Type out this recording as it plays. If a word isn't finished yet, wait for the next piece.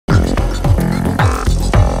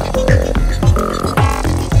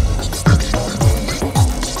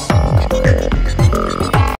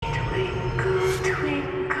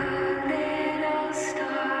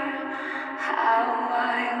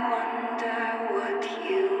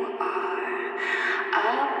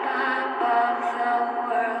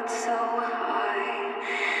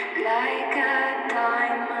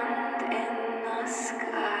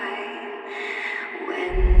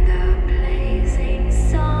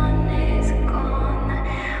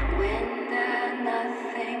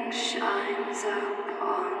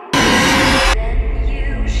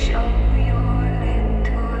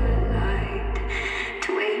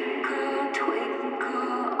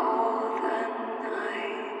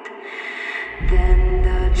Then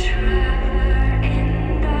the traveler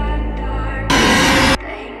in the dark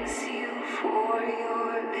thanks you for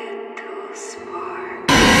your little spark.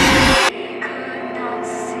 He could not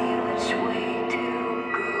see which way to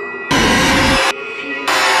go. If you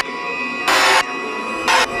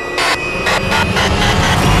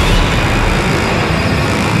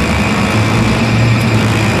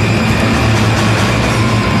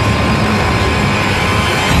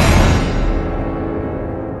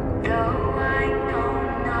though I know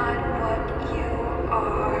not what you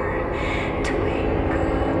are,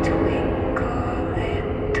 twinkle, twinkle,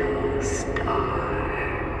 little star.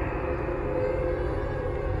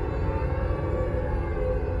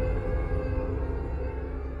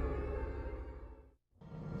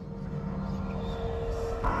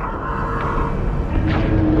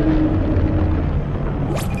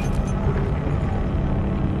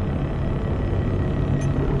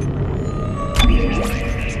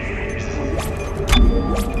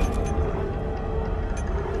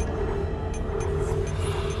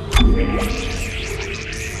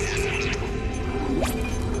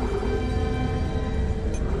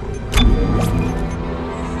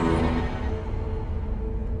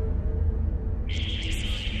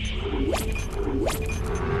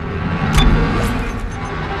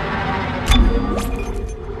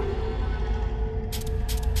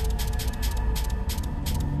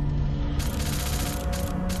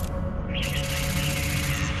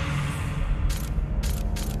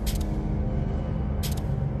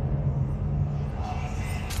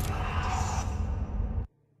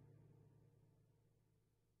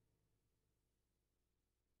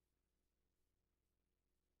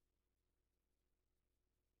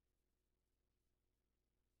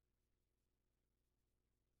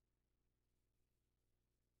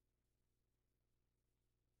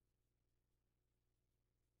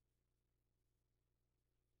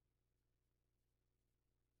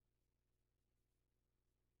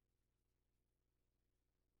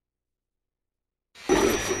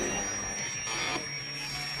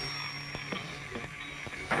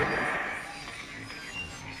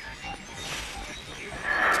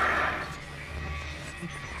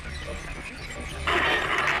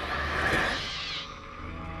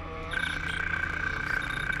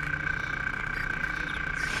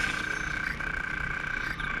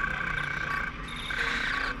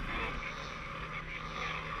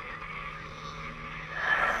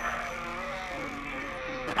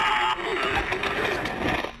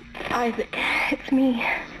 Isaac, it's me.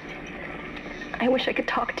 I wish I could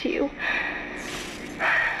talk to you.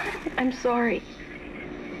 I'm sorry.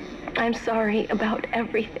 I'm sorry about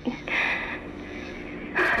everything.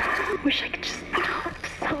 I wish I could just talk to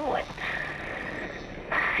someone.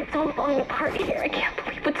 It's all falling apart here. I can't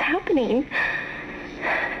believe what's happening.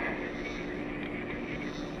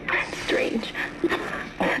 It's strange.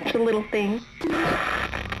 Such a little thing.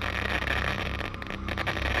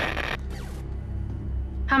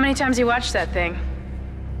 How many times you watched that thing?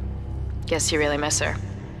 Guess you really miss her.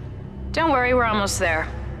 Don't worry, we're almost there.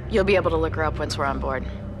 You'll be able to look her up once we're on board.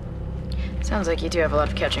 Sounds like you do have a lot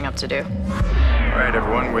of catching up to do. All right,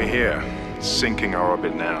 everyone, we're here. Sinking our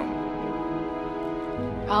orbit now.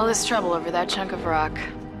 All this trouble over that chunk of rock.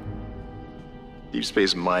 Deep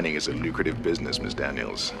space mining is a lucrative business, Miss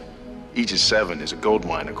Daniels. Aegis 7 is a gold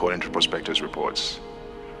mine according to prospectors' reports.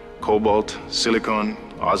 Cobalt, silicon,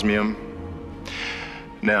 osmium.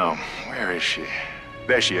 Now, where is she?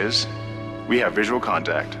 There she is. We have visual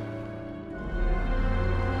contact.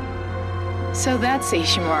 So that's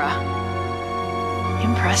Ishimura.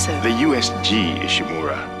 Impressive. The USG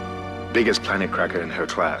Ishimura. Biggest planet cracker in her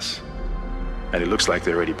class. And it looks like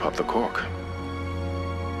they already popped the cork.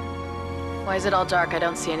 Why is it all dark? I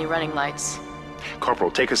don't see any running lights.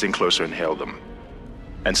 Corporal, take us in closer and hail them.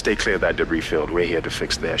 And stay clear of that debris field. We're here to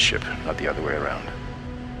fix their ship, not the other way around.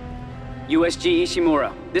 USG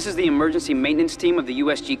Ishimura, this is the emergency maintenance team of the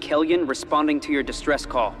USG Kellion responding to your distress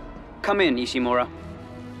call. Come in, Ishimura.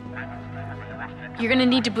 You're gonna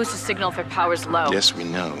need to boost the signal if it power's low. Yes, we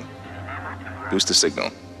know. Boost the signal.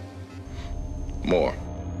 More.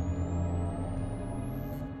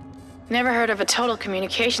 Never heard of a total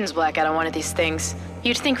communications blackout on one of these things.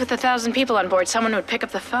 You'd think with 1,000 people on board, someone would pick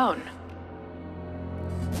up the phone.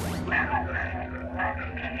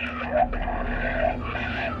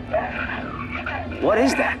 What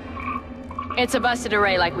is that? It's a busted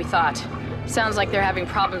array like we thought. Sounds like they're having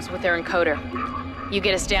problems with their encoder. You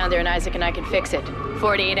get us down there and Isaac and I can fix it.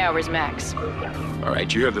 48 hours max. All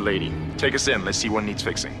right, you heard the lady. Take us in. Let's see what needs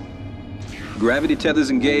fixing. Gravity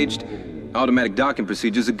tethers engaged. Automatic docking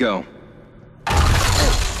procedures a go.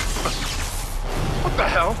 What the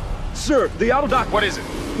hell? Sir, the auto dock. What is it?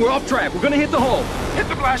 We're off track. We're gonna hit the hull. Hit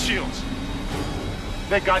the blast shields!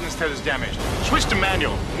 Their guidance tether's damaged. Switch to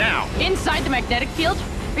manual, now! Inside the magnetic field?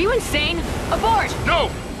 Are you insane? Abort! No!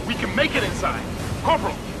 We can make it inside!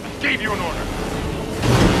 Corporal, I gave you an order.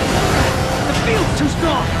 The field's too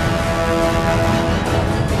strong.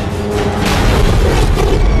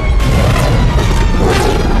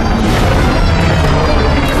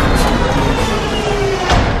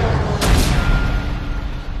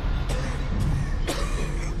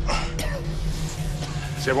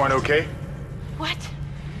 Is everyone okay? What?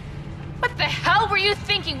 What the hell were you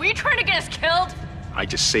thinking? Were you trying to get us killed? I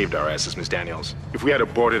just saved our asses, Miss Daniels. If we had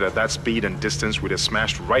aborted at that speed and distance, we'd have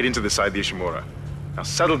smashed right into the side of the Ishimura. Now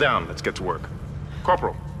settle down, let's get to work.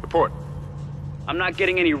 Corporal, report. I'm not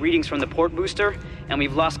getting any readings from the port booster, and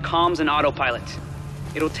we've lost comms and autopilot.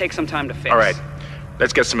 It'll take some time to fix. All right,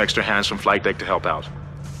 let's get some extra hands from flight deck to help out.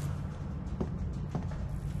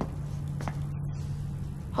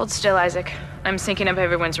 Hold still, Isaac. I'm syncing up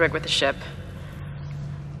everyone's rig with the ship.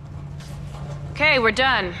 Okay, we're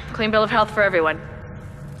done. Clean bill of health for everyone.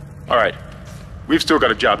 All right, we've still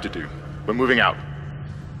got a job to do. We're moving out.